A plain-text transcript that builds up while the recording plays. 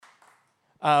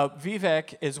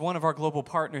Vivek is one of our global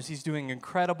partners. He's doing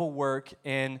incredible work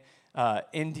in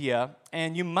India,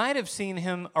 and you might have seen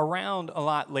him around a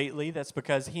lot lately. That's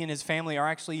because he and his family are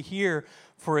actually here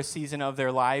for a season of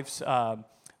their lives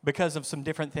because of some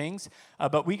different things.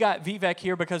 But we got Vivek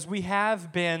here because we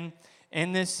have been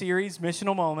in this series,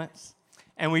 Missional Moments,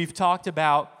 and we've talked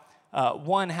about,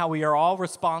 one, how we are all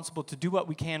responsible to do what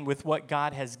we can with what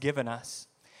God has given us.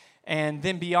 And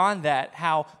then beyond that,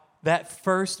 how that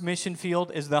first mission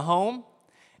field is the home.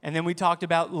 And then we talked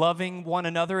about loving one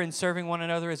another and serving one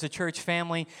another as a church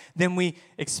family. Then we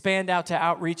expand out to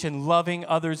outreach and loving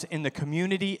others in the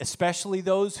community, especially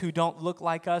those who don't look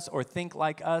like us or think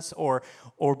like us or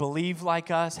believe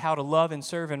like us, how to love and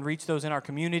serve and reach those in our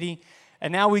community.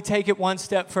 And now we take it one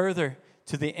step further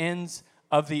to the ends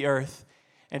of the earth.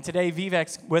 And today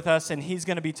Vivek's with us, and he's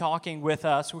going to be talking with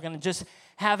us. We're going to just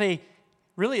have a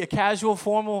casual,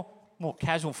 formal,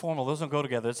 those don't go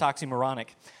together. It's oxymoronic.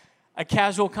 A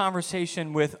casual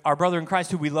conversation with our brother in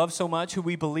Christ who we love so much, who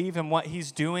we believe in what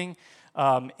he's doing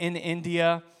in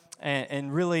India,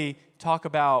 and really talk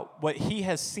about what he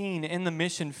has seen in the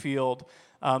mission field,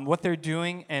 what they're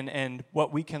doing, and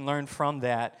what we can learn from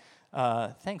that.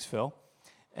 Thanks, Phil.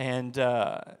 And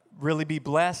really be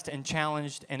blessed and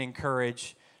challenged and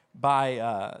encouraged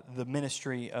by the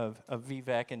ministry of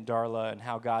Vivek and Darla and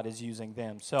how God is using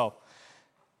them. So,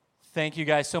 thank you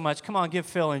guys so much. Come on, give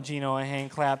Phil and Gino a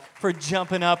hand clap for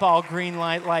jumping up all green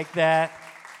light like that.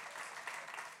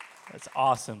 That's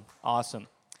awesome, awesome.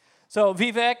 So,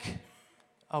 Vivek,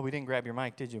 we didn't grab your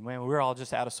mic, did you? Man, we're all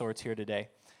just out of sorts here today.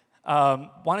 Why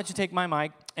don't you take my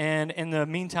mic, and in the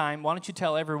meantime, why don't you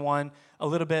tell everyone a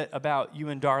little bit about you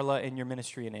and Darla and your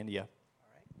ministry in India? All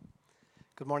right.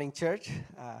 Good morning, church.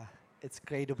 It's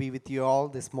great to be with you all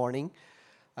this morning.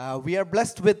 We are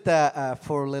blessed with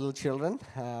 4 little children.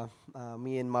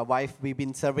 Me and my wife, we've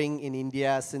been serving in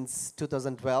India since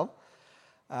 2012.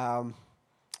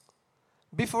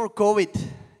 Before COVID,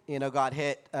 got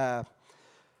hit,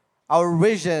 our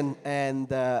vision and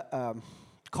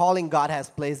calling God has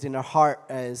placed in our heart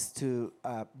is to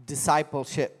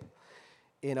discipleship.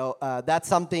 That's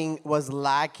something was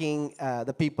lacking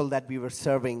the people that we were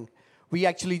serving. We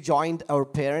actually joined our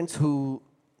parents who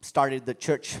started the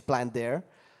church plant there.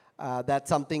 That's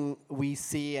something we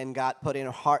see and God put in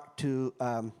our heart to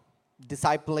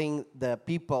discipling the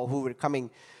people who were coming.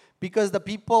 Because the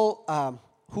people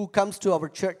who comes to our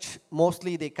church,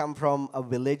 mostly they come from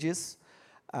villages,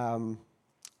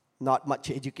 not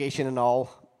much education and all.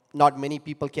 Not many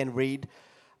people can read,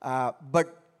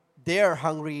 but they're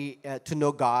hungry to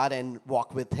know God and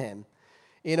walk with Him.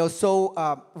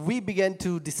 So we began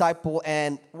to disciple,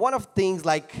 and one of things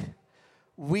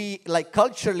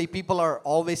culturally, people are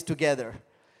always together.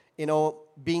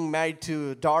 Being married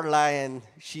to Darla and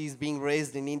she's being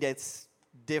raised in India, it's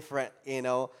different,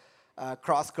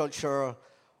 cross-cultural.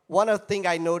 One of the things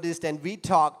I noticed, and we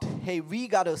talked, hey, we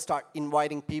got to start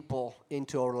inviting people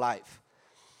into our life.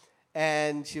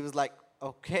 And she was like,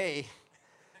 okay.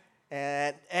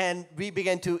 And we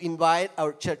began to invite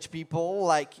our church people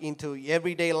into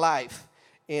everyday life.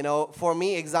 For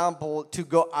me, example, to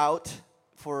go out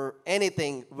for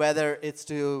anything, whether it's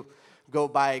to go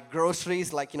buy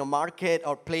groceries, market,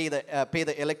 or pay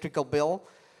the electrical bill.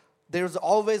 There's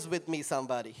always with me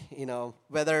somebody,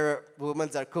 whether women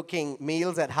are cooking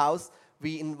meals at house,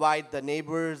 we invite the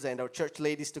neighbors and our church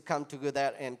ladies to come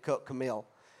together and cook a meal.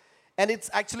 And it's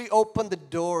actually opened the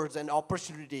doors and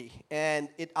opportunity, and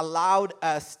it allowed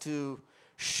us to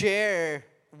share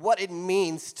what it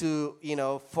means to,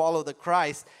 follow the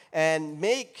Christ and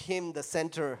make Him the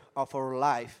center of our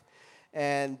life.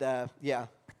 And, yeah.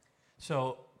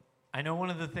 So I know one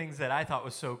of the things that I thought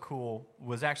was so cool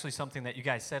was actually something that you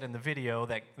guys said in the video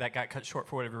that got cut short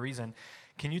for whatever reason.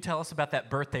 Can you tell us about that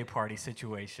birthday party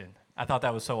situation? I thought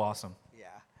that was so awesome.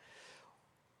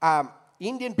 Yeah.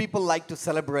 Indian people like to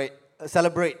celebrate,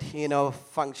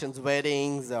 functions,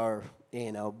 weddings, or,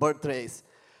 birthdays.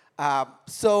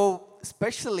 So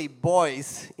especially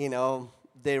boys,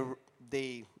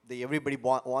 everybody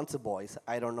wants a boys.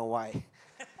 I don't know why.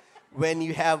 When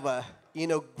you have a,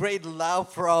 great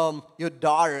love from your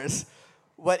daughters.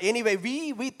 But anyway,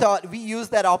 we thought we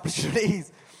used that opportunity,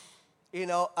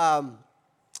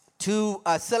 to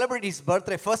celebrate his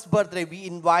birthday. First birthday, we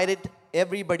invited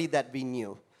everybody that we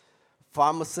knew.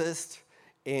 Pharmacists,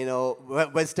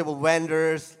 vegetable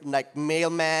vendors,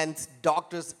 mailmen,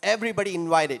 doctors, everybody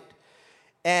invited.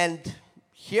 And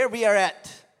here we are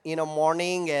at,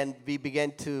 morning, and we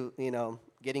began to,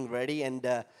 getting ready.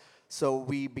 And so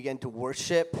we began to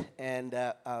worship, and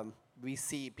we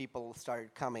see people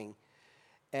started coming.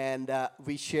 And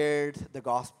we shared the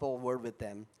gospel word with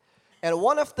them. And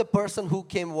one of the person who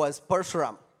came was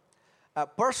Parshuram.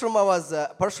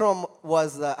 Parshuram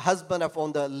was the husband of one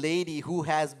of the lady who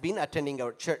has been attending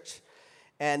our church.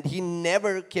 And he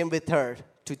never came with her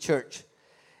to church.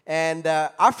 And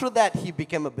after that, he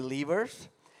became a believer.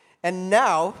 And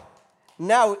now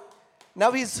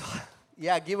he's,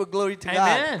 give a glory to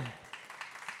God. Amen.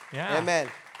 Yeah. Amen.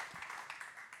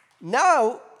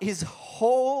 Now his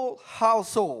whole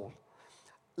household,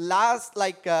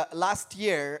 last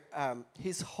year,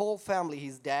 his whole family,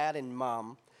 his dad and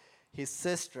mom, his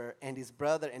sister and his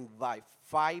brother and wife,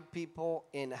 5 people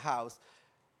in the house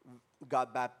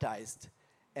got baptized.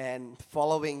 And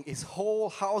following his whole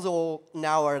household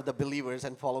now are the believers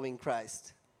and following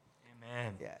Christ.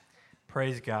 Amen. Yeah.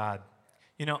 Praise God.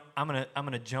 You know, I'm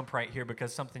gonna jump right here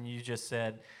because something you just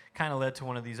said kind of led to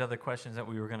one of these other questions that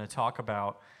we were going to talk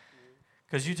about.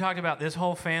 Because you talked about this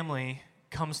whole family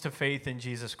comes to faith in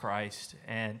Jesus Christ.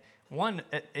 And one,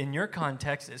 in your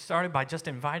context, it started by just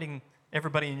inviting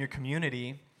everybody in your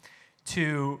community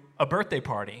to a birthday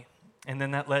party. And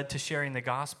then that led to sharing the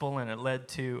gospel, and it led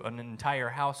to an entire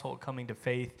household coming to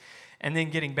faith and then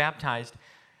getting baptized.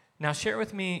 Now share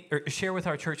with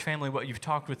our church family what you've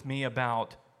talked with me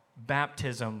about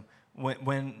baptism.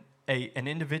 When an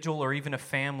individual or even a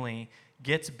family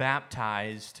gets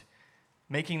baptized,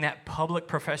 making that public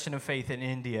profession of faith in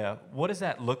India, what does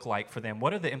that look like for them?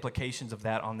 What are the implications of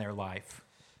that on their life?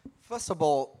 First of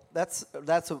all, that's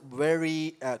a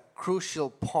very crucial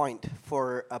point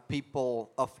for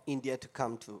people of India to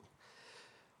come to.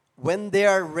 When they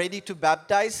are ready to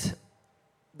baptize,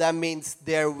 that means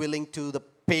they're willing to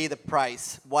pay the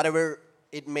price, whatever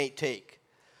it may take.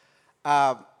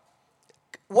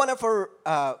 One of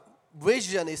our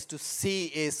vision is to see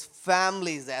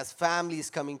families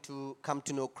come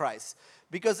to know Christ.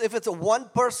 Because if it's a one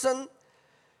person,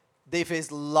 they face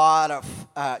a lot of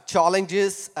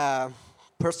challenges,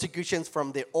 persecutions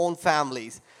from their own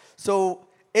families. So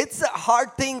it's a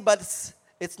hard thing, but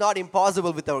it's not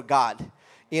impossible with our God.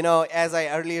 You know, as I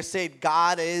earlier said,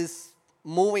 God is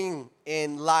moving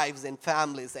in lives and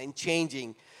families and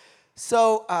changing.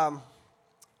 So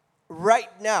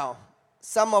right now,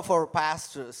 some of our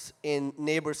pastors in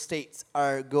neighbor states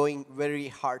are going very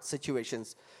hard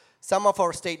situations. Some of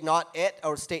our state, not yet,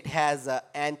 our state has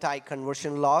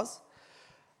anti-conversion laws.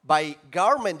 By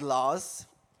government laws,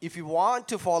 if you want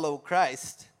to follow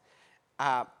Christ,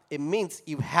 it means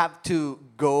you have to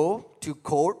go to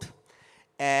court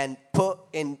and put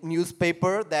in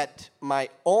newspaper that my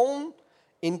own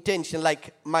intention,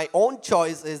 like my own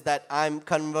choice is that I'm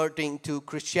converting to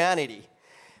Christianity.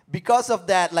 Because of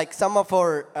that, like some of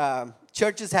our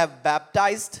churches have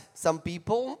baptized some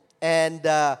people, and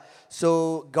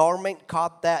so government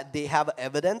caught that, they have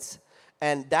evidence,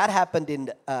 and that happened in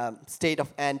the state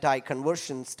of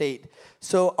anti-conversion state.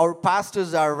 So our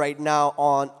pastors are right now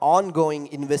on ongoing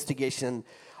investigation.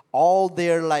 All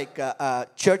their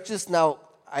churches now,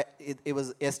 it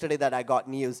was yesterday that I got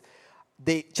news.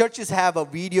 The churches have a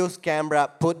videos camera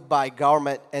put by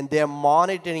government, and they're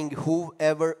monitoring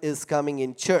whoever is coming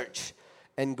in church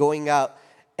and going out.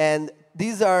 And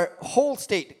these are whole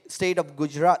state of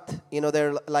Gujarat. You know,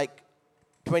 there are like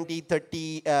 20,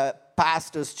 30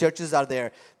 pastors, churches are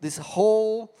there. This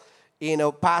whole,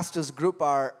 pastors group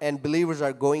and believers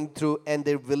are going through, and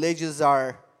their villages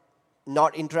are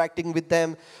not interacting with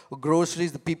them.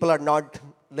 Groceries, the people are not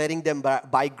letting them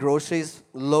buy groceries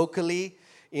locally.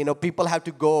 People have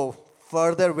to go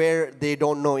further where they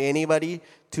don't know anybody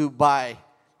to buy,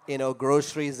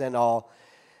 groceries and all.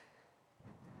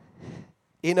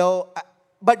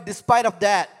 But despite of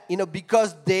that,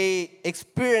 because they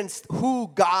experienced who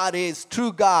God is,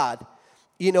 true God,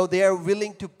 they are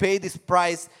willing to pay this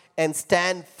price and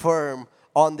stand firm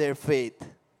on their faith.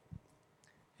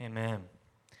 Amen.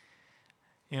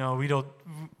 We don't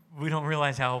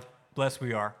realize how blessed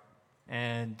we are,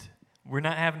 and we're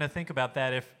not having to think about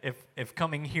that if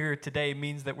coming here today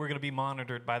means that we're going to be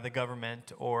monitored by the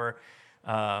government, or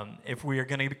if we are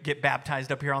going to get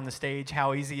baptized up here on the stage,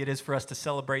 how easy it is for us to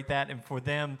celebrate that. And for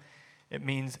them,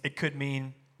 it could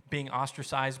mean being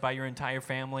ostracized by your entire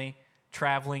family,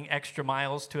 traveling extra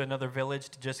miles to another village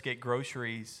to just get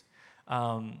groceries.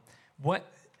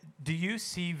 What do you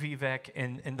see, Vivek,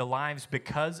 in the lives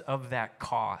because of that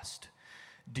cost?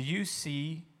 Do you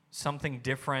see something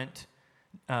different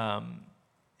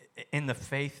in the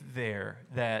faith there,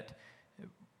 that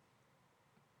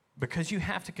because you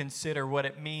have to consider what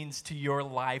it means to your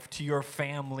life, to your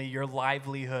family, your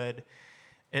livelihood,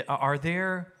 are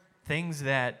there things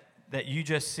that you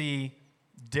just see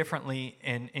differently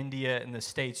in India and the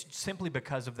States simply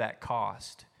because of that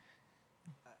cost?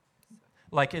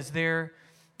 Like, is there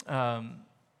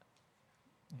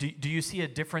do you see a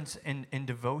difference in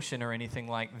devotion or anything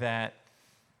like that?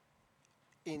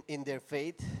 In their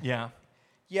faith? Yeah.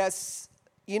 Yes,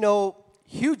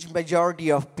 huge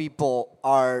majority of people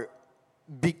are,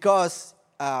 because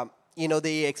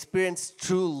they experience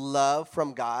true love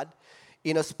from God,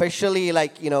 especially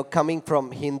like coming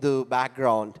from Hindu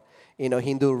background,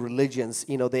 Hindu religions,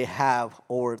 they have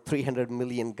over 300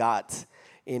 million gods.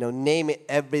 Name it,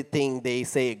 everything they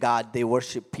say God. They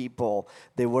worship people,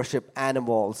 they worship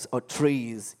animals or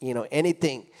trees,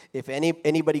 anything. If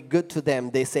anybody good to them,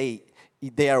 they say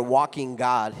they are walking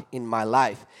God in my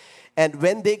life. And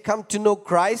when they come to know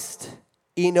Christ,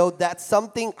 that's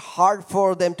something hard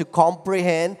for them to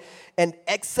comprehend and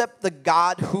accept the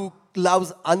God who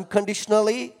loves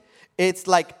unconditionally. It's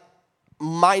like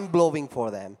mind-blowing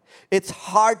for them. It's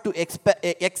hard to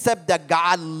accept that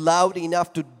God loved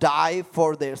enough to die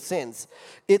for their sins.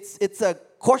 It's a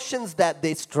questions that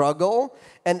they struggle,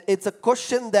 and it's a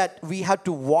question that we have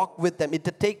to walk with them. It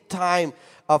take time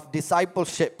of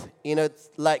discipleship. It's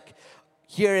like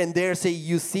here and there, say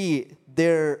you see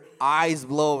their eyes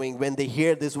blowing when they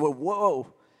hear this word, whoa,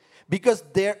 because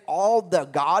they're all the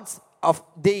gods of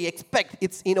they expect.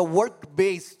 It's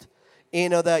work-based.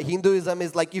 The Hinduism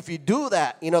is like, if you do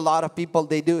that, a lot of people,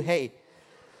 they do, hey,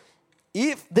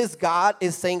 if this God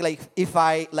is saying like, if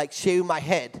I like shave my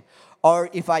head,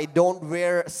 or if I don't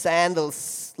wear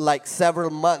sandals like several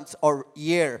months or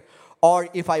year, or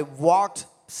if I walked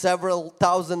several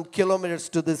thousand kilometers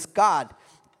to this God,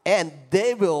 and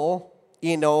they will,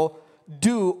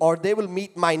 do, or they will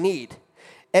meet my need.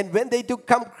 And when they do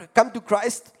come to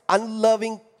Christ,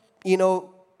 unloving,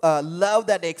 love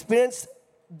that experience,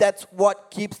 that's what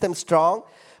keeps them strong.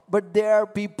 But there are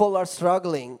people are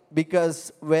struggling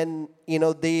because when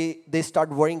they start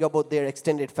worrying about their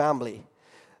extended family,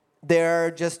 they're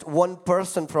just one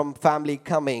person from family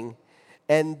coming,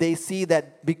 and they see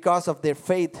that because of their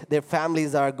faith, their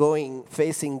families are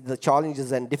facing the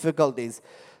challenges and difficulties.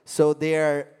 So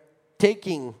they're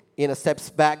taking steps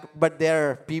back, but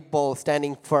there are people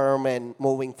standing firm and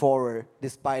moving forward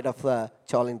despite of the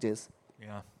challenges.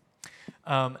 Yeah.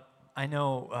 I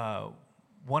know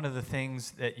one of the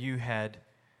things that you had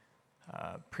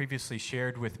previously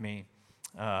shared with me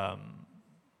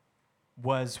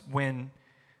was when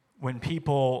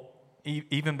people,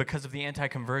 even because of the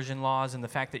anti-conversion laws and the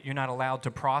fact that you're not allowed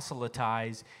to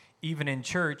proselytize, even in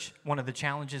church, one of the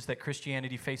challenges that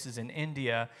Christianity faces in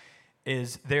India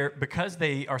is because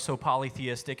they are so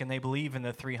polytheistic and they believe in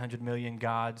the 300 million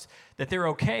gods, that they're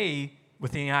okay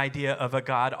with the idea of a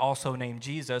God also named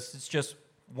Jesus. It's just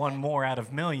one more out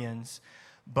of millions.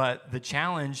 But the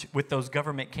challenge with those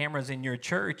government cameras in your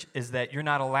church is that you're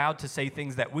not allowed to say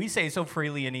things that we say so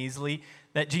freely and easily,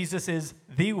 that Jesus is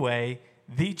the way,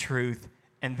 the truth,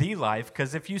 and the life.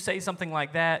 Because if you say something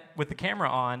like that with the camera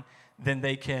on, then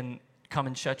they can come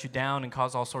and shut you down and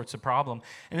cause all sorts of problems.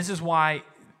 And this is why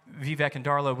Vivek and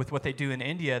Darla, with what they do in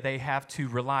India, they have to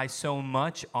rely so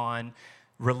much on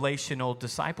relational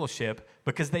discipleship,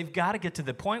 because they've got to get to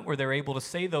the point where they're able to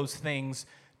say those things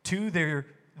to their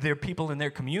people in their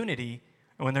community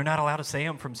when they're not allowed to say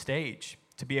them from stage,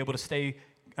 to be able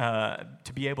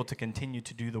to continue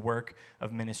to do the work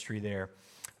of ministry there.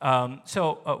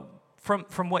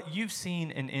 From what you've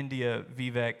seen in India,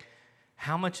 Vivek,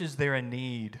 how much is there a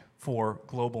need for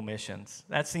global missions?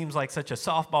 That seems like such a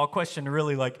softball question,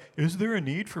 really, like, is there a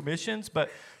need for missions?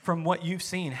 But from what you've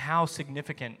seen, how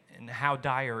significant and how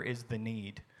dire is the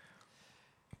need?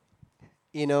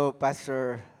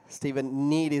 Pastor Stephen,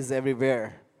 need is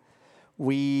everywhere.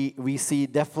 We see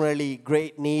definitely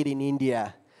great need in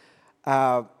India.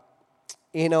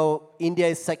 India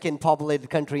is second populated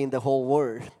country in the whole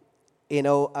world.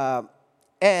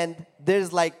 And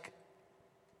there's like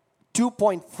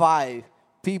 2.5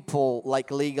 people,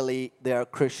 like legally, they are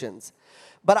Christians.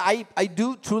 But I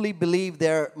do truly believe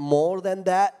they're more than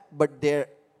that, but they're,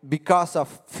 because of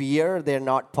fear, they're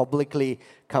not publicly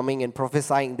coming and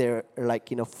prophesying their,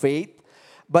 faith.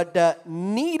 But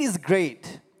need is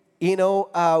great.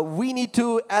 We need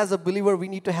to, as a believer, we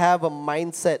need to have a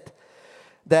mindset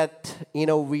that,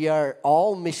 we are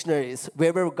all missionaries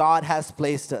wherever God has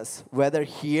placed us, whether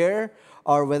here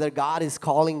or whether God is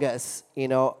calling us,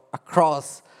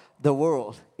 across the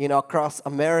world, across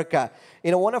America.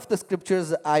 One of the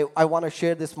scriptures I want to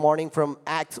share this morning from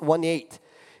Acts 1:8,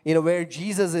 where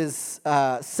Jesus is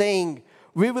saying,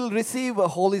 we will receive a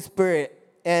Holy Spirit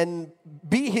and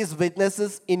be his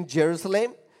witnesses in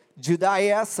Jerusalem,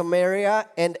 Judea, Samaria,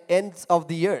 and ends of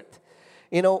the earth.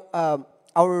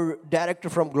 Our director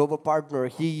from Global Partner,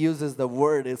 he uses the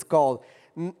word, it's called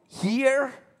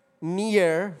here,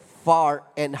 near, far,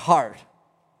 and hard.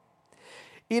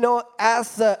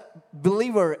 as a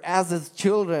believer, as his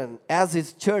children, as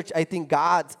his church, I think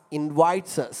God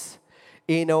invites us,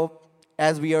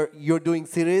 as you're doing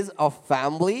series of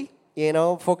family,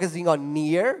 focusing on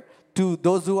near to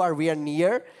those we are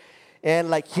near, and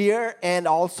like here and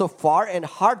also far and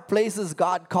hard places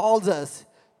God calls us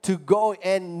to go,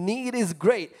 and need is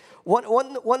great.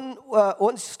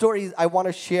 One story I want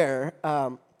to share.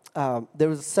 There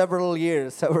was several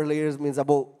years means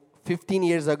about 15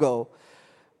 years ago.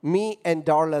 Me and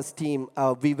Darla's team,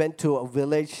 we went to a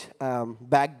village.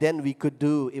 Back then, we could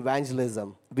do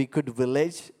evangelism. We could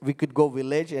go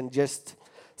village and just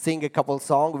sing a couple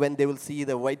songs. When they will see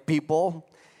the white people,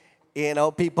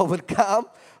 people would come,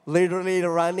 literally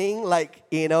running,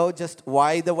 just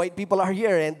why the white people are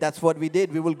here. And that's what we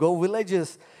did. We will go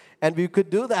villages, and we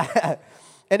could do that.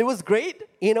 And it was great,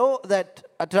 that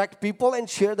attract people and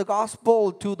share the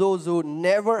gospel to those who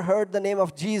never heard the name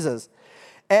of Jesus.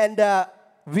 And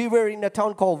we were in a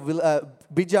town called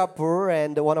Bijapur,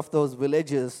 and one of those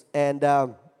villages,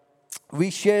 and we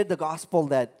shared the gospel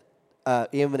that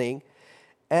evening,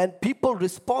 and people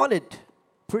responded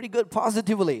pretty good,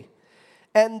 positively.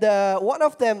 And one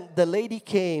of them, the lady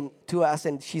came to us,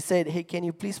 and she said, "Hey, can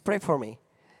you please pray for me?"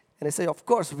 And I said, "Of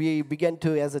course." We began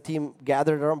to, as a team,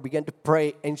 gathered around, began to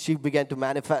pray, and she began to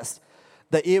manifest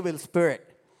the evil spirit.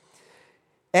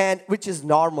 And which is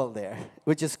normal there,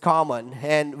 which is common.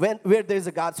 And where there's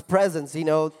a God's presence,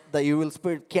 the evil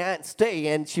spirit can't stay.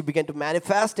 And she began to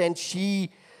manifest, and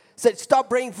she said, "Stop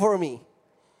praying for me."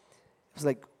 I was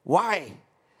like, "Why?"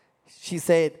 She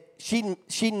said,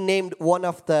 she named one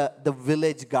of the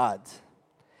village gods.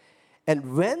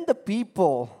 And when the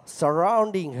people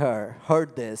surrounding her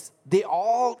heard this, they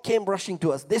all came rushing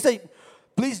to us. They said,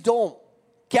 "Please don't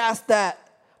cast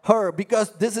her,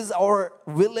 because this is our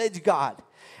village god."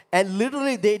 And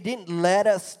literally, they didn't let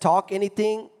us talk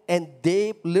anything, and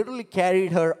they literally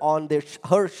carried her on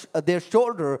their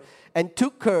shoulder and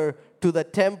took her to the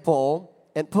temple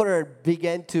and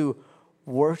began to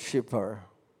worship her.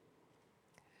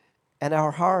 And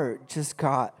our heart just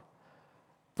got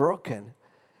broken.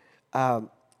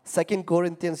 2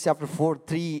 Corinthians chapter 4,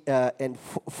 3 and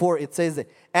 4, it says,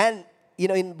 and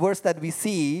in verse that we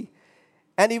see,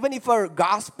 and even if our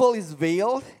gospel is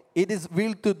veiled, it is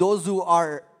veiled to those who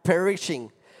are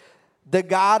perishing. The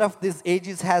God of these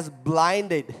ages has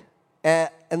blinded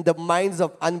and the minds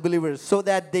of unbelievers, so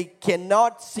that they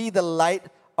cannot see the light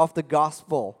of the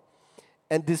gospel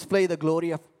and display the glory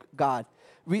of God.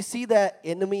 We see that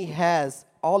enemy has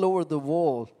all over the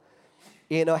world,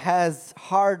 has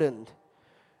hardened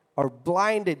or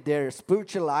blinded their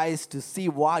spiritual eyes to see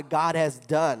what God has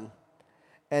done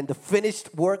and the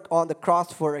finished work on the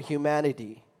cross for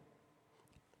humanity.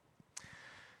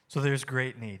 So there's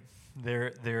great need.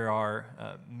 There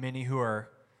are many who are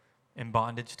in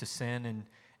bondage to sin,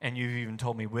 and you've even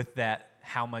told me with that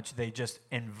how much they just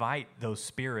invite those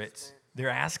spirits. They're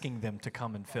asking them to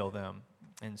come and fill them.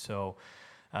 And so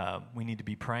we need to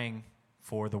be praying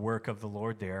for the work of the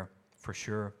Lord there, for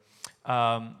sure.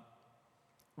 Can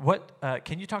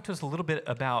you talk to us a little bit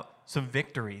about some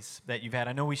victories that you've had?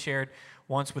 I know we shared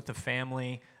once with the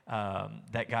family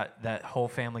that whole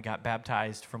family got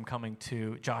baptized from coming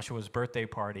to Joshua's birthday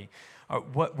party.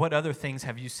 What other things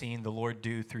have you seen the Lord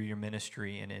do through your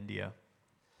ministry in India?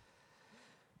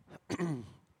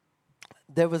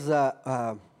 There was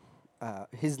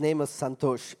his name was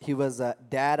Santosh. He was a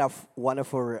dad of one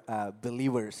of our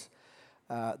believers.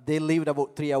 They lived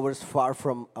about 3 hours far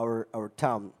from our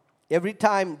town. Every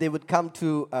time they would come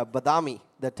to Badami,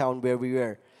 the town where we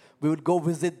were, we would go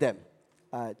visit them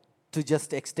to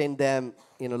just extend them,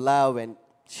 love and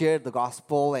share the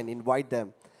gospel and invite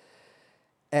them.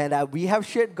 And we have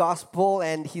shared gospel,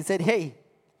 and he said, "Hey,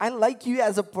 I like you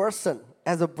as a person,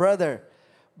 as a brother,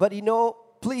 but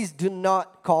please do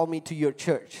not call me to your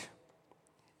church."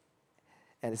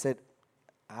 And I said,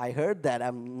 "I heard that.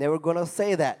 I'm never going to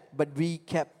say that." But we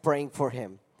kept praying for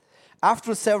him.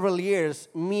 After several years,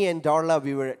 me and Darla,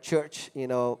 we were at church,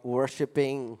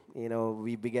 worshiping.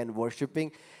 We began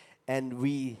worshiping, and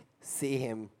we see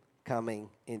him coming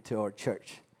into our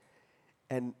church.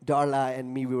 And Darla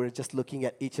and me, we were just looking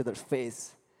at each other's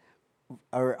face.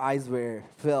 Our eyes were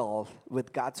filled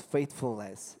with God's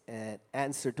faithfulness and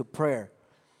answer to prayer.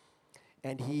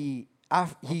 And he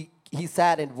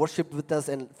sat and worshiped with us,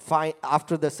 and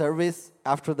after the service,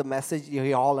 after the message,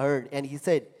 he all heard, and he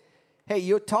said, "Hey,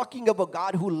 you're talking about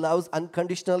God who loves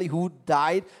unconditionally, who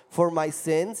died for my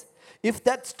sins. If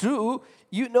that's true,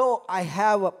 I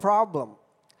have a problem."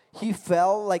 He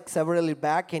fell several years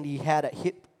back, and he had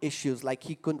hip issues,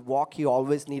 he couldn't walk. He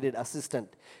always needed assistance.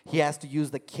 He has to use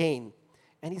the cane.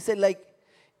 And he said,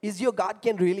 is your God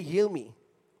can really heal me?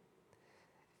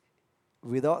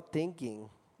 Without thinking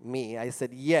I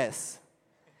said, yes.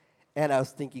 And I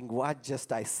was thinking, what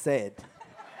just I said?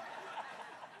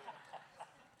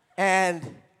 and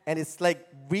it's like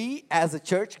we as a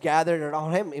church gathered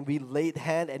around him and we laid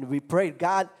hand and we prayed,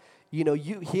 God, you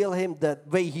heal him the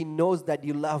way he knows that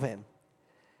you love him.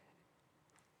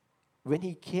 When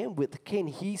he came with the cane,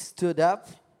 he stood up,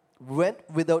 went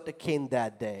without the cane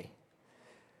that day.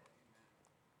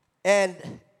 And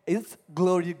it's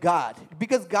glory to God.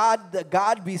 Because God, the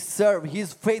God we serve,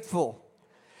 He's faithful.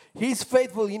 He's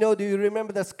faithful. Do you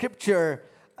remember the scripture?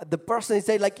 The person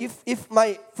said, like, if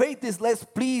my faith is less,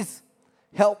 please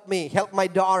help me, help my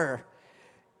daughter.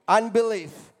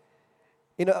 Unbelief.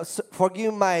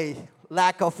 Forgive my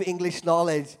lack of English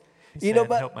knowledge. He said,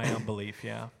 help my unbelief,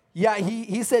 yeah. Yeah,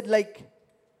 he said, like,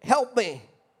 help me.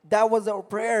 That was our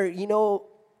prayer.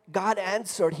 God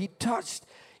answered. He touched.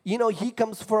 He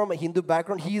comes from a Hindu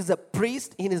background. He is a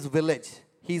priest in his village.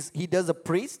 He does a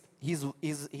priest.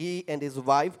 He and his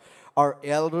wife are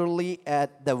elderly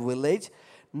at the village.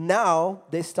 Now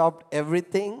they stopped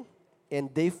everything,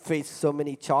 and they face so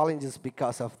many challenges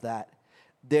because of that.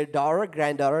 Their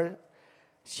granddaughter,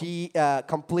 she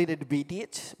completed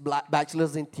BTH,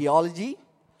 Bachelor's in Theology.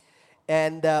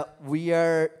 And we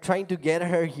are trying to get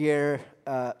her here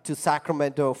to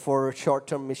Sacramento for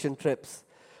short-term mission trips.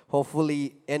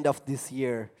 Hopefully, end of this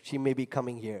year, she may be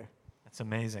coming here. That's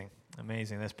amazing.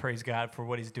 Amazing. Let's praise God for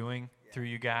what He's doing through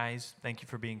you guys. Thank you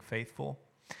for being faithful.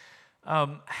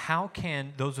 How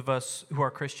can those of us who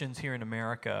are Christians here in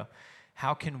America,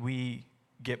 how can we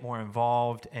get more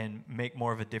involved and make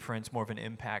more of a difference, more of an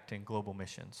impact in global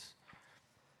missions?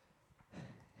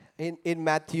 In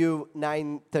Matthew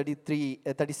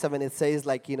 9:37, it says,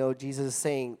 like, Jesus is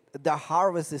saying, the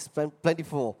harvest is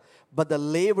plentiful, but the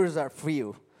laborers are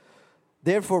few.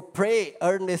 Therefore, pray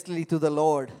earnestly to the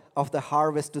Lord of the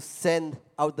harvest to send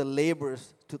out the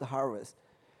laborers to the harvest.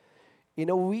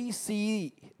 We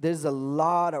see there's a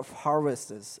lot of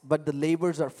harvests, but the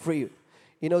laborers are few.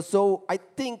 So I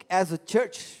think as a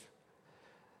church,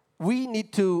 we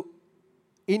need to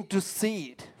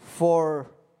intercede for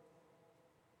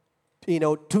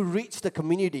to reach the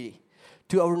community,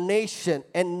 to our nation,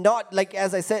 and not, like,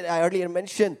 as I said, I earlier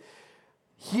mentioned,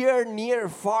 here, near,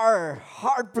 far,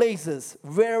 hard places,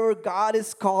 wherever God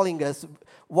is calling us,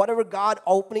 whatever God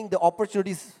opening the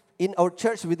opportunities in our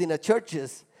church, within our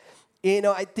churches,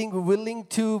 I think willing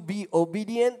to be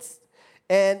obedient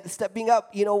and stepping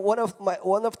up. One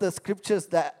of the scriptures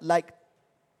that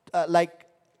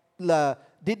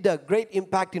did a great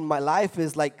impact in my life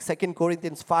is like 2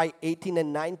 Corinthians 5:18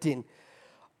 and 19.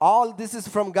 All this is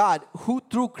from God, who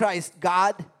through Christ,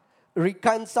 God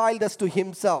reconciled us to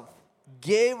Himself,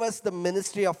 gave us the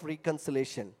ministry of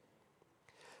reconciliation.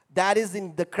 That is,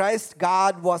 in the Christ,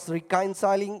 God was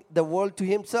reconciling the world to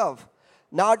Himself,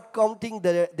 not counting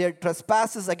their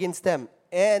trespasses against them,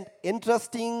 and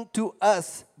entrusting to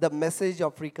us the message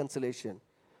of reconciliation.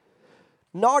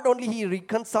 Not only He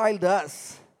reconciled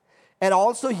us, and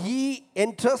also He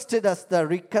entrusted us the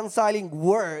reconciling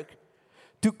work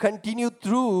to continue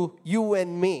through you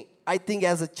and me. I think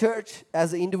as a church,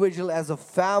 as an individual, as a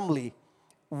family,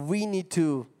 we need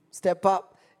to step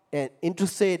up and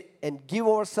intercede and give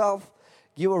ourselves,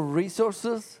 give our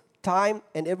resources, time,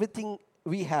 and everything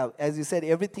we have. As you said,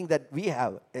 everything that we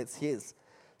have is His.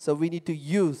 So we need to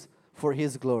use for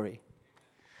His glory.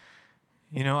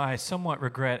 I somewhat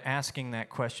regret asking that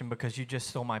question because you just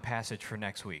stole my passage for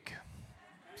next week.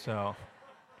 So,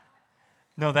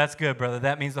 no, that's good, brother.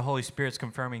 That means the Holy Spirit's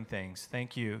confirming things.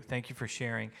 Thank you. Thank you for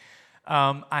sharing.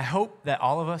 I hope that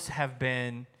all of us have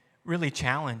been really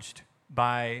challenged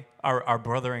by our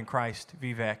brother in Christ,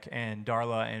 Vivek and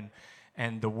Darla,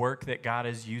 and the work that God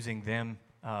is using them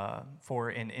for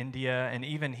in India and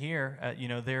even here.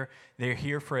 They're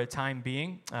here for a time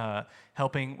being,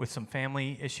 helping with some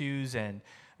family issues, and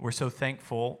we're so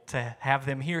thankful to have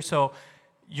them here. So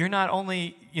you're not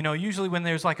only, usually when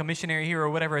there's like a missionary here or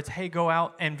whatever, it's, hey, go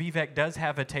out, and Vivek does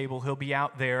have a table. He'll be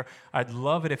out there. I'd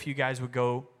love it if you guys would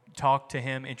go talk to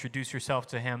him, introduce yourself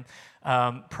to him.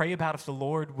 Pray about if the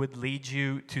Lord would lead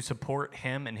you to support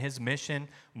him and his mission,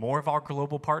 more of our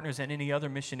global partners and any other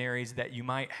missionaries that you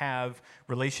might have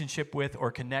relationship with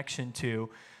or connection to.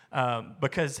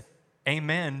 Because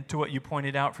amen to what you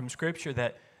pointed out from Scripture,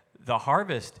 that the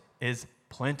harvest is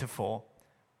plentiful,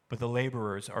 but the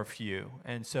laborers are few.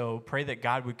 And so pray that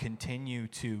God would continue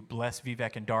to bless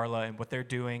Vivek and Darla and what they're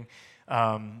doing,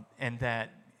 and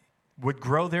that would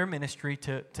grow their ministry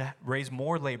to raise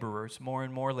more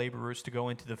and more laborers to go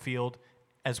into the field,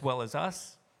 as well as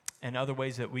us and other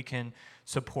ways that we can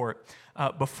support.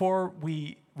 Before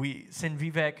we we send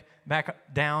Vivek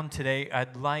back down today,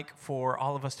 I'd like for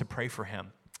all of us to pray for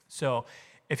him. So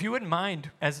if you wouldn't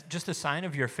mind, as just a sign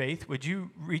of your faith, would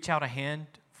you reach out a hand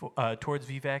towards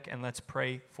Vivek, and let's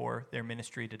pray for their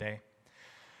ministry today.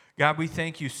 God, we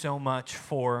thank you so much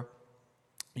for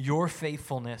your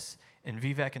faithfulness in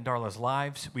Vivek and Darla's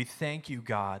lives. We thank you,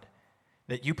 God,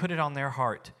 that you put it on their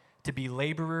heart to be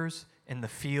laborers in the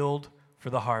field for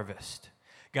the harvest.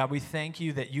 God, we thank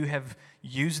you that you have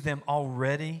used them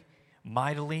already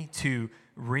mightily to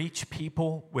reach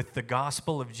people with the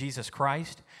gospel of Jesus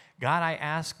Christ. God, I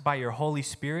ask by your Holy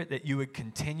Spirit that you would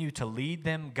continue to lead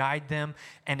them, guide them,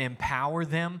 and empower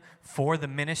them for the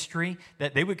ministry,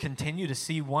 that they would continue to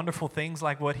see wonderful things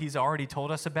like what he's already told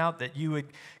us about, that you would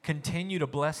continue to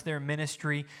bless their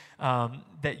ministry,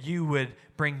 that you would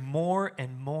bring more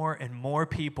and more and more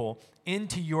people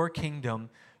into your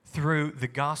kingdom through the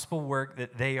gospel work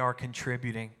that they are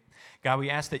contributing. God,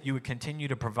 we ask that you would continue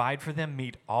to provide for them,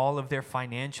 meet all of their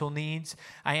financial needs.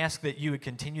 I ask that you would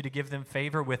continue to give them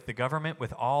favor with the government,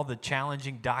 with all the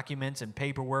challenging documents and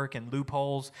paperwork and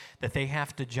loopholes that they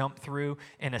have to jump through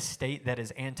in a state that is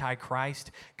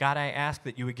anti-Christ. God, I ask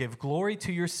that you would give glory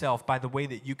to yourself by the way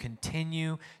that you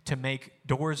continue to make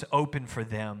doors open for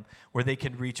them where they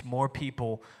can reach more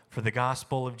people for the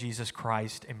gospel of Jesus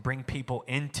Christ and bring people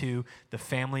into the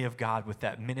family of God with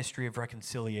that ministry of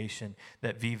reconciliation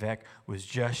that Vivek was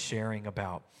just sharing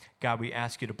about. God, we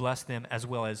ask you to bless them as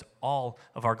well as all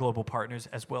of our global partners,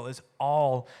 as well as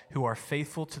all who are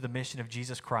faithful to the mission of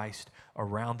Jesus Christ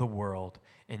around the world.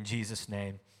 In Jesus'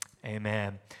 name,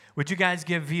 amen. Would you guys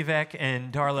give Vivek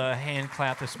and Darla a hand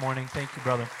clap this morning? Thank you,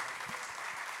 brother.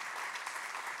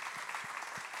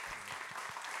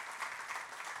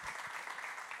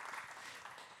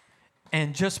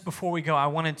 And just before we go, I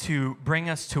wanted to bring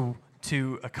us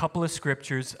to a couple of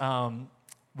scriptures.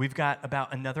 We've got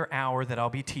about another hour that I'll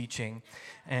be teaching,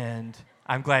 and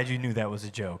I'm glad you knew that was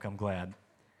a joke. I'm glad.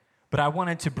 But I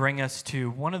wanted to bring us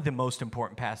to one of the most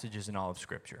important passages in all of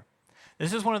Scripture.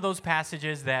 This is one of those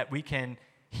passages that we can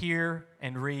hear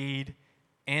and read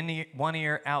in one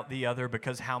ear out the other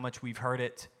because how much we've heard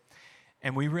it.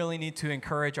 And we really need to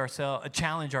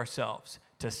challenge ourselves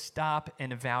to stop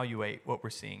and evaluate what we're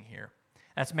seeing here.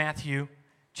 That's Matthew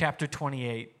chapter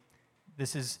 28.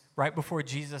 This is right before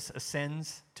Jesus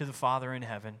ascends to the Father in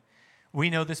heaven. We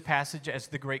know this passage as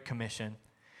the Great Commission.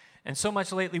 And so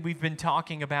much lately we've been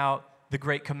talking about the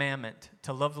Great Commandment,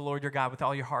 to love the Lord your God with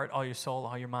all your heart, all your soul,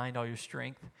 all your mind, all your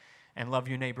strength, and love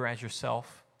your neighbor as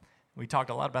yourself. We talked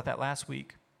a lot about that last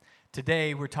week.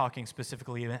 Today we're talking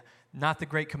specifically not the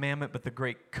Great Commandment, but the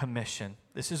Great Commission.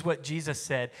 This is what Jesus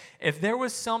said. If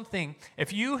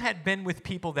you had been with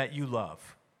people that you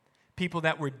love, people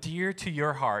that were dear to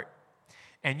your heart,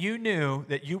 and you knew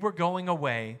that you were going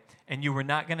away and you were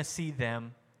not going to see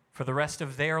them for the rest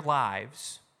of their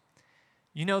lives,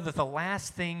 you know that the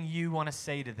last thing you want to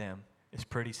say to them is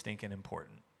pretty stinking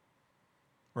important,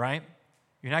 right?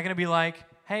 You're not going to be like,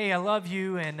 hey, I love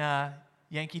you, and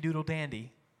Yankee Doodle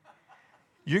Dandy.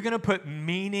 You're going to put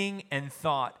meaning and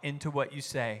thought into what you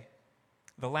say.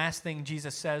 The last thing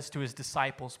Jesus says to his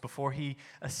disciples before he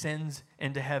ascends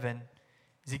into heaven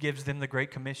is he gives them the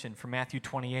Great Commission from Matthew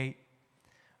 28.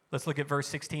 Let's look at verse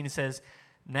 16. It says,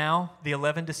 "Now the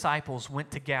 11 disciples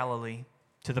went to Galilee,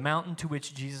 to the mountain to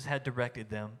which Jesus had directed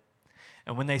them.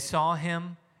 And when they saw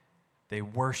him, they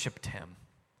worshiped him.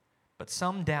 But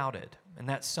some doubted." And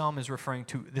that some is referring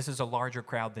to, this is a larger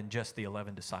crowd than just the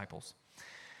 11 disciples.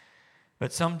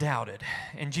 But some doubted.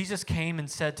 And Jesus came and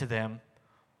said to them,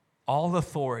 "All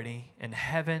authority in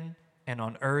heaven and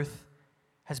on earth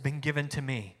has been given to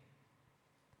me.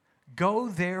 Go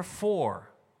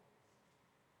therefore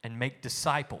and make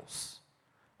disciples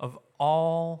of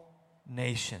all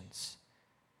nations,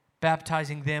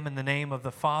 baptizing them in the name of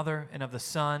the Father and of the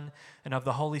Son and of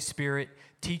the Holy Spirit,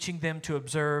 teaching them to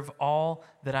observe all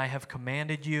that I have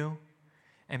commanded you.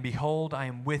 And behold, I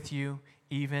am with you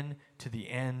even to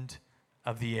the end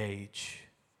of the age."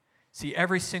 See,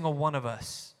 every single one of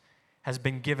us has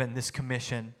been given this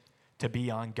commission to be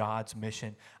on God's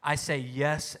mission. I say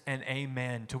yes and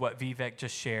amen to what Vivek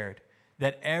just shared,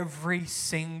 that every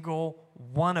single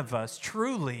one of us,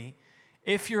 truly,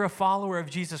 if you're a follower of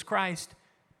Jesus Christ,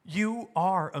 you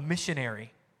are a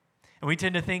missionary. And we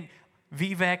tend to think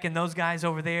Vivek and those guys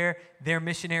over there, they're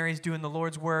missionaries doing the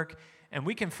Lord's work, and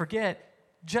we can forget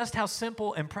just how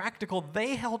simple and practical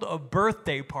they held a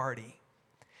birthday party.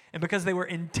 And because they were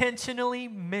intentionally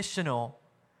missional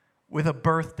with a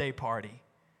birthday party,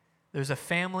 there's a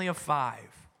family of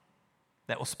 5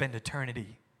 that will spend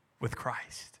eternity with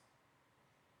Christ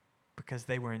because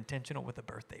they were intentional with a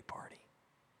birthday party.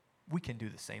 We can do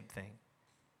the same thing.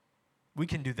 We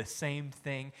can do the same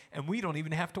thing, and we don't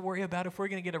even have to worry about if we're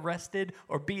going to get arrested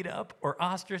or beat up or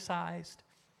ostracized.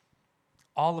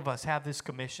 All of us have this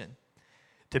commission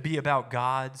to be about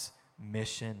God's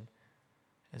mission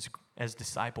as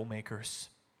disciple makers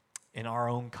in our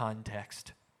own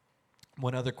context.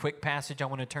 One other quick passage I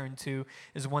want to turn to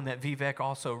is one that Vivek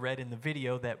also read in the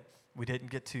video that we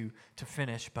didn't get to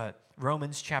finish, but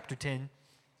Romans chapter 10.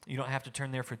 You don't have to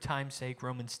turn there for time's sake.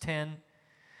 Romans 10,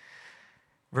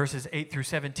 verses 8 through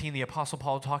 17, the Apostle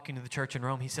Paul talking to the church in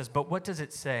Rome, he says, "But what does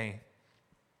it say?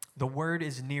 The word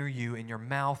is near you, in your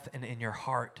mouth and in your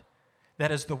heart.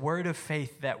 That is the word of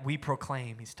faith that we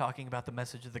proclaim." He's talking about the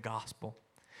message of the gospel.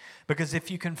 "Because if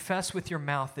you confess with your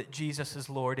mouth that Jesus is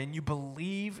Lord and you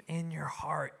believe in your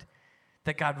heart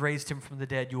that God raised him from the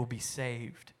dead, you will be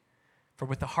saved. For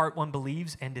with the heart one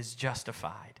believes and is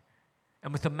justified,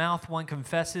 and with the mouth one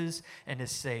confesses and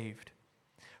is saved.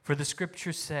 For the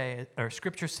Scripture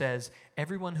says,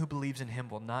 everyone who believes in him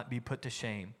will not be put to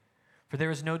shame. For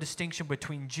there is no distinction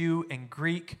between Jew and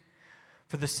Greek,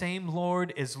 for the same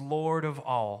Lord is Lord of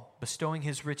all, bestowing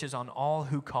his riches on all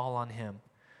who call on him.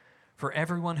 For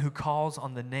everyone who calls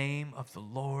on the name of the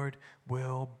Lord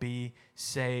will be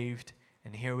saved."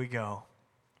 And here we go.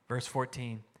 Verse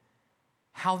 14.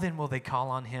 "How then will they call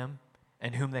on him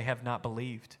in whom they have not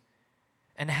believed?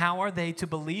 And how are they to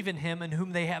believe in him in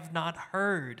whom they have not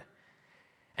heard?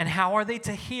 And how are they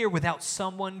to hear without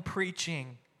someone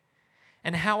preaching?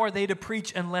 And how are they to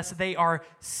preach unless they are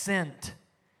sent?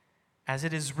 As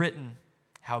it is written,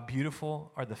 how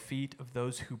beautiful are the feet of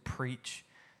those who preach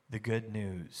the good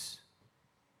news."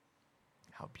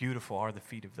 How beautiful are the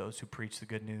feet of those who preach the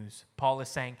good news. Paul is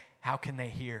saying, how can they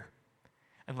hear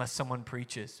unless someone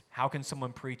preaches? How can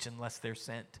someone preach unless they're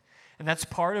sent? And that's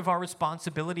part of our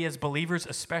responsibility as believers,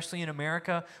 especially in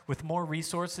America, with more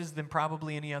resources than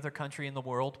probably any other country in the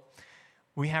world.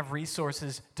 We have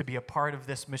resources to be a part of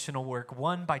this missional work.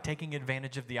 One, by taking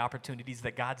advantage of the opportunities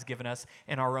that God's given us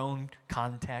in our own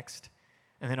context.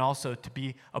 And then also to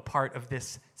be a part of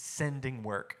this sending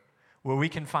work, where we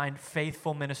can find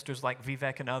faithful ministers like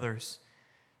Vivek and others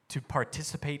to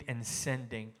participate in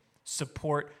sending,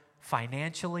 support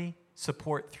financially,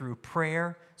 support through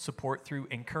prayer, support through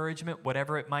encouragement,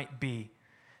 whatever it might be,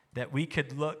 that we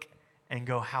could look and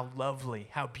go, how lovely,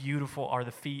 how beautiful are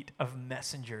the feet of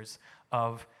messengers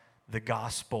of the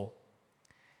gospel.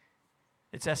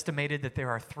 It's estimated that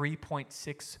there are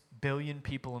 3.6 billion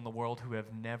people in the world who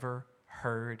have never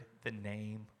heard the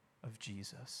name of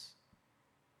Jesus.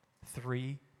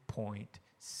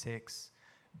 3.6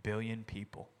 billion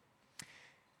people.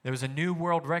 There was a new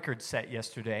world record set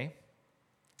yesterday.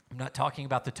 I'm not talking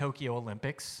about the Tokyo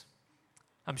Olympics.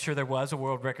 I'm sure there was a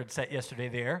world record set yesterday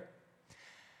there.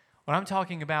 What I'm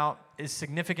talking about is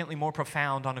significantly more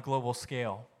profound on a global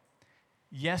scale.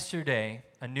 Yesterday,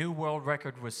 a new world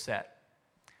record was set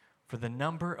for the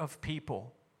number of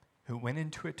people who went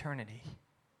into eternity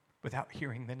without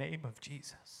hearing the name of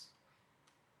Jesus.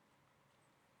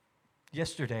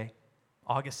 Yesterday,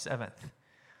 August 7th,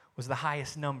 was the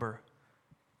highest number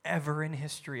ever in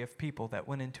history of people that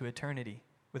went into eternity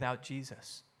without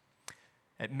Jesus.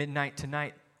 At midnight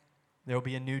tonight, there will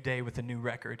be a new day with a new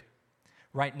record.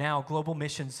 Right now, global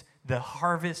missions, the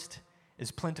harvest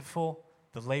is plentiful,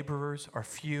 the laborers are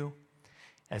few.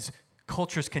 As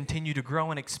cultures continue to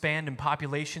grow and expand and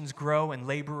populations grow and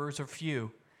laborers are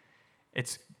few,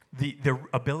 it's the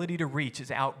ability to reach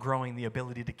is outgrowing the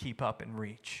ability to keep up and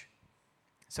reach.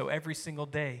 So every single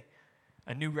day,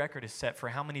 a new record is set for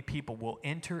how many people will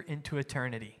enter into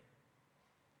eternity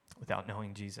without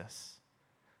knowing Jesus.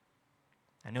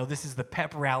 I know this is the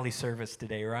pep rally service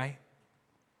today, right?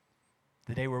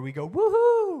 The day where we go,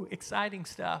 woohoo, exciting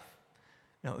stuff.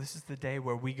 No, this is the day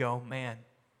where we go, man,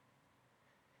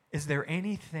 is there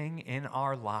anything in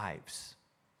our lives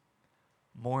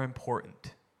more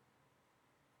important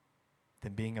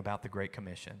than being about the Great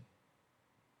Commission?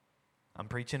 I'm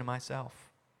preaching to myself.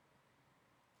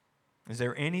 Is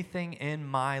there anything in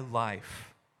my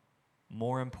life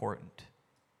more important?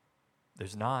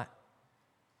 There's not.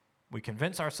 We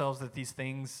convince ourselves that these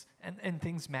things, and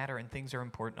things matter and things are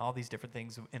important, all these different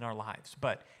things in our lives.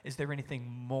 But is there anything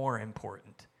more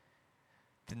important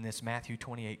than this Matthew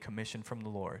 28 commission from the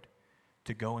Lord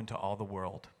to go into all the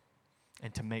world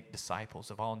and to make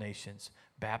disciples of all nations,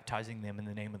 baptizing them in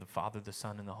the name of the Father, the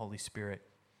Son, and the Holy Spirit,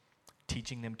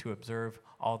 teaching them to observe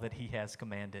all that he has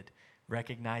commanded,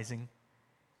 recognizing,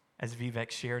 as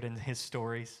Vivek shared in his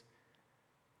stories,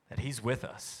 that he's with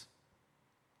us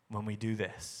when we do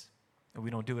this. And we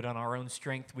don't do it on our own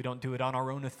strength. We don't do it on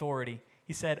our own authority.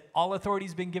 He said, all authority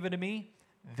has been given to me,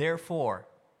 therefore,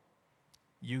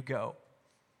 you go.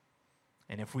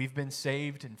 And if we've been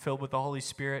saved and filled with the Holy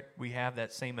Spirit, we have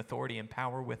that same authority and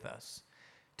power with us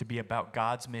to be about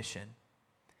God's mission.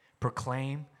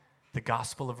 Proclaim the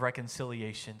gospel of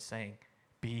reconciliation, saying,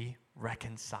 be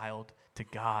reconciled to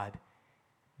God.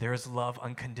 There is love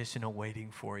unconditional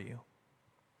waiting for you.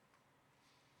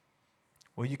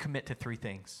 Will you commit to 3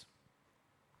 things?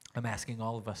 I'm asking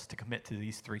all of us to commit to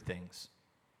these 3 things.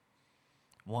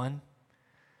 1,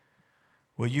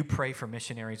 will you pray for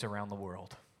missionaries around the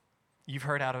world? You've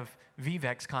heard out of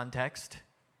Vivek's context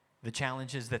the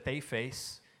challenges that they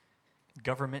face,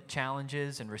 government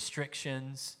challenges and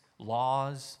restrictions,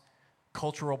 laws,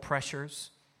 cultural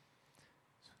pressures.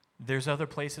 There's other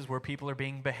places where people are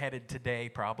being beheaded today,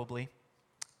 probably,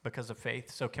 because of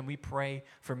faith. So can we pray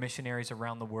for missionaries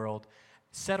around the world?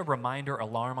 Set a reminder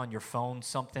alarm on your phone,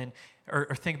 something,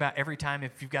 or think about every time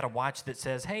if you've got a watch that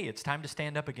says, hey, it's time to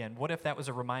stand up again. What if that was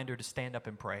a reminder to stand up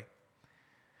and pray?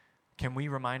 Can we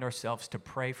remind ourselves to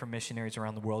pray for missionaries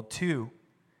around the world? 2,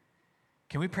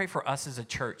 can we pray for us as a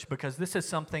church? Because this is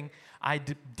something I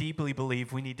deeply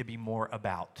believe we need to be more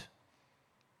about.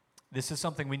 This is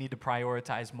something we need to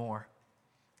prioritize more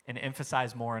and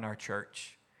emphasize more in our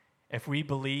church. If we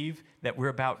believe that we're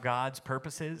about God's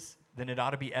purposes, then it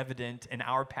ought to be evident in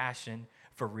our passion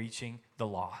for reaching the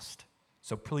lost.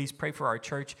 So please pray for our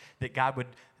church that God would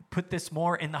put this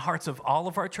more in the hearts of all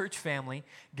of our church family,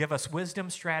 give us wisdom,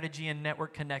 strategy, and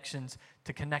network connections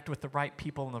to connect with the right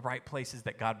people in the right places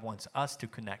that God wants us to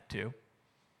connect to.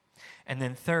 And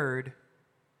then 3rd,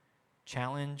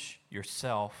 challenge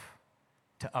yourself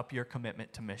to up your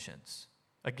commitment to missions.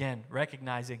 Again,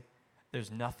 recognizing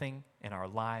there's nothing in our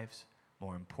lives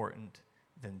more important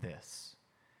than this,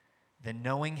 than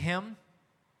knowing Him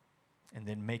and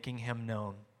then making Him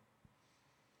known.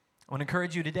 I want to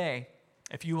encourage you today,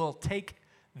 if you will take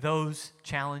those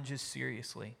challenges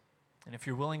seriously, and if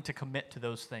you're willing to commit to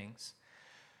those things,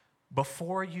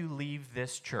 before you leave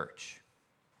this church,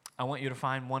 I want you to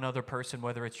find one other person,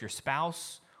 whether it's your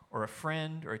spouse or a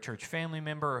friend or a church family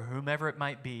member or whomever it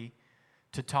might be,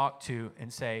 to talk to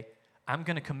and say, I'm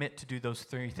going to commit to do those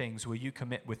 3 things. Will you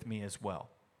commit with me as well?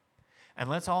 And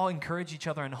let's all encourage each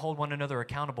other and hold one another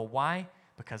accountable. Why?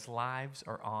 Because lives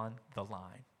are on the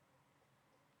line.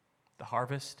 The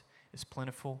harvest is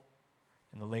plentiful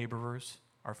and the laborers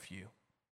are few.